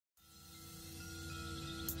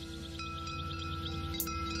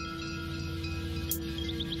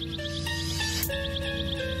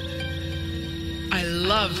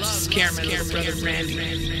love to scare my little brother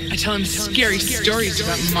Randy. I tell him scary stories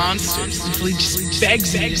about monsters until he just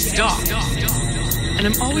begs me to stop. And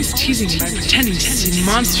I'm always teasing him by pretending to see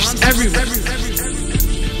monsters everywhere.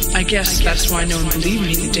 I guess that's why no one believed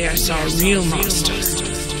me the day I saw a real monster.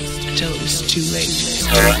 Until it was too late.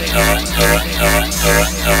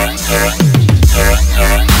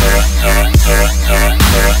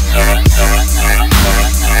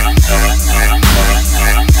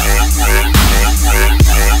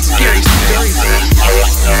 Scary stories about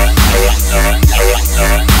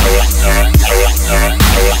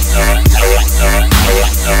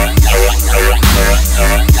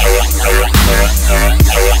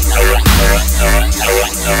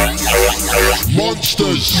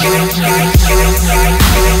monsters.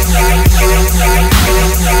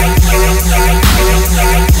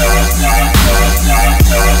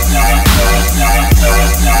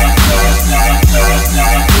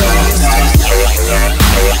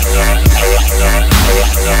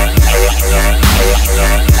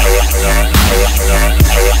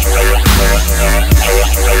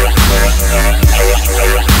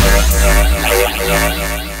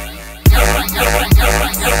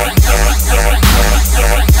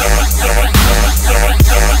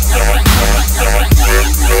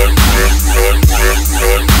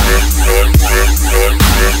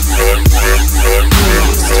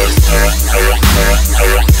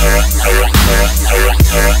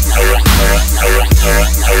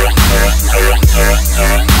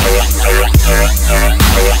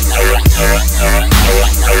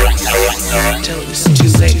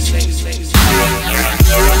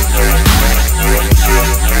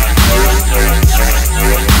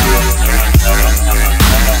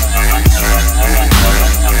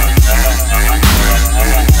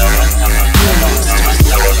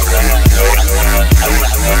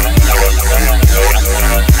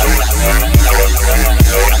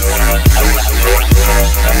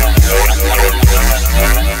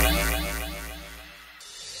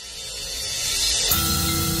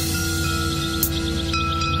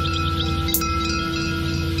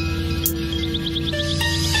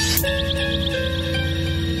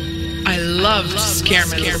 love to scare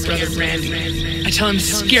my little brother Randy. I tell him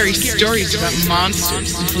scary stories about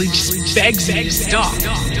monsters until he just begs me to stop.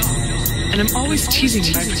 And I'm always teasing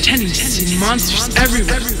him by pretending to see monsters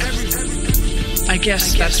everywhere. I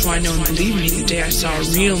guess that's why no one believed me the day I saw a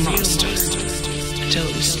real monster. Until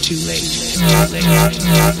it was too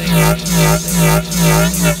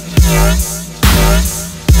late.